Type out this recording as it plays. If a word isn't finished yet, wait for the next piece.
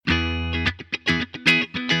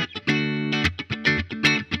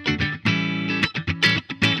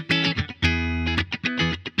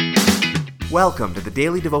Welcome to the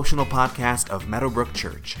daily devotional podcast of Meadowbrook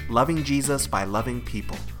Church, loving Jesus by loving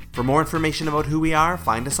people. For more information about who we are,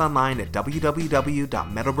 find us online at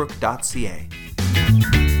www.meadowbrook.ca.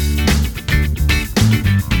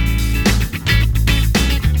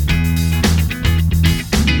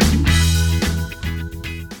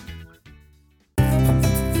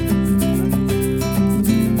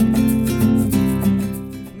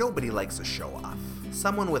 Nobody likes a show-off.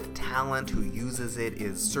 Someone with talent who uses it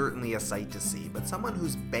is certainly a sight to see, but someone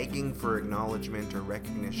who's begging for acknowledgement or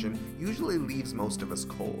recognition usually leaves most of us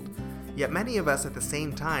cold. Yet many of us at the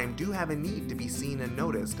same time do have a need to be seen and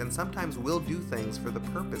noticed, and sometimes will do things for the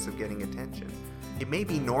purpose of getting attention. It may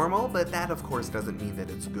be normal, but that of course doesn't mean that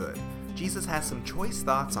it's good. Jesus has some choice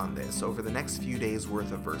thoughts on this over the next few days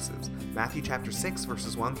worth of verses. Matthew chapter 6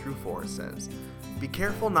 verses 1 through 4 says, "Be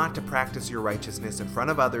careful not to practice your righteousness in front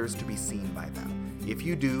of others to be seen by them. If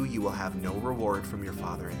you do, you will have no reward from your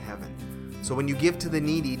Father in heaven. So when you give to the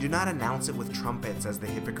needy, do not announce it with trumpets as the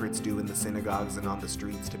hypocrites do in the synagogues and on the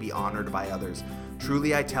streets to be honored by others.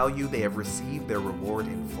 Truly I tell you, they have received their reward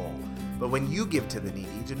in full. But when you give to the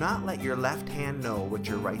needy, do not let your left hand know what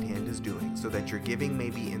your right hand is doing, so that your giving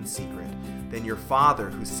may be in secret. Then your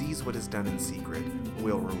Father, who sees what is done in secret,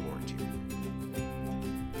 will reward you."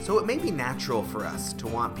 So it may be natural for us to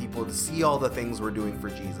want people to see all the things we're doing for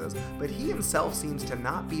Jesus, but he himself seems to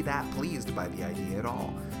not be that pleased by the idea at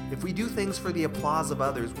all. If we do things for the applause of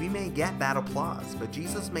others, we may get that applause, but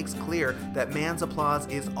Jesus makes clear that man's applause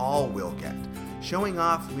is all we'll get. Showing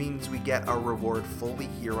off means we get our reward fully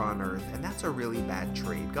here on earth, and that's a really bad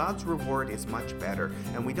trade. God's reward is much better,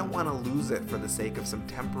 and we don't want to lose it for the sake of some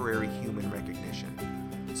temporary human recognition.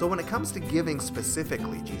 So when it comes to giving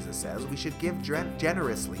specifically, Jesus says, we should give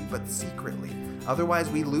generously but secretly. Otherwise,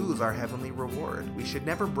 we lose our heavenly reward. We should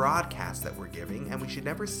never broadcast that we're giving, and we should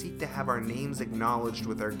never seek to have our names acknowledged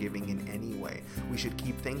with our giving in any way. We should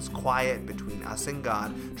keep things quiet between us and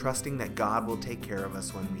God, trusting that God will take care of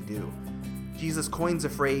us when we do. Jesus coins a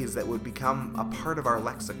phrase that would become a part of our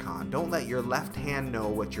lexicon. Don't let your left hand know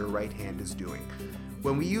what your right hand is doing.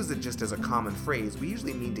 When we use it just as a common phrase, we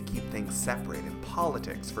usually mean to keep things separate. In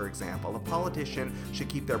politics, for example, a politician should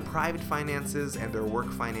keep their private finances and their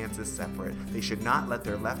work finances separate. They should not let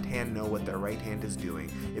their left hand know what their right hand is doing.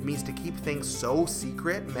 It means to keep things so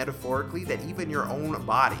secret, metaphorically, that even your own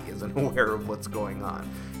body isn't aware of what's going on.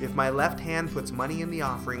 If my left hand puts money in the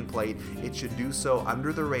offering plate, it should do so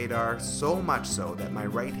under the radar, so much so that my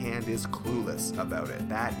right hand is clueless about it.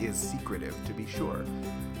 That is secretive, to be sure.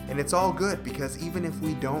 And it's all good, because even if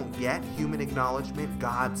we don't get human acknowledgement,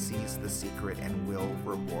 God sees the secret and will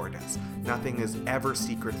reward us. Nothing is ever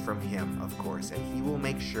secret from him, of course, and he will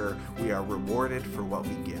make sure we are rewarded for what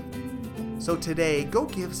we give. So today, go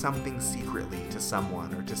give something secretly to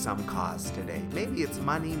someone or to some cause today. Maybe it's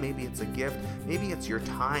money, maybe it's a gift, maybe it's your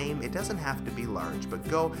time. It doesn't have to be large, but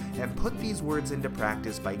go and put these words into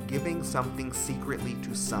practice by giving something secretly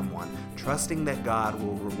to someone, trusting that God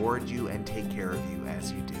will reward you and take care of you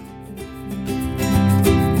as you do.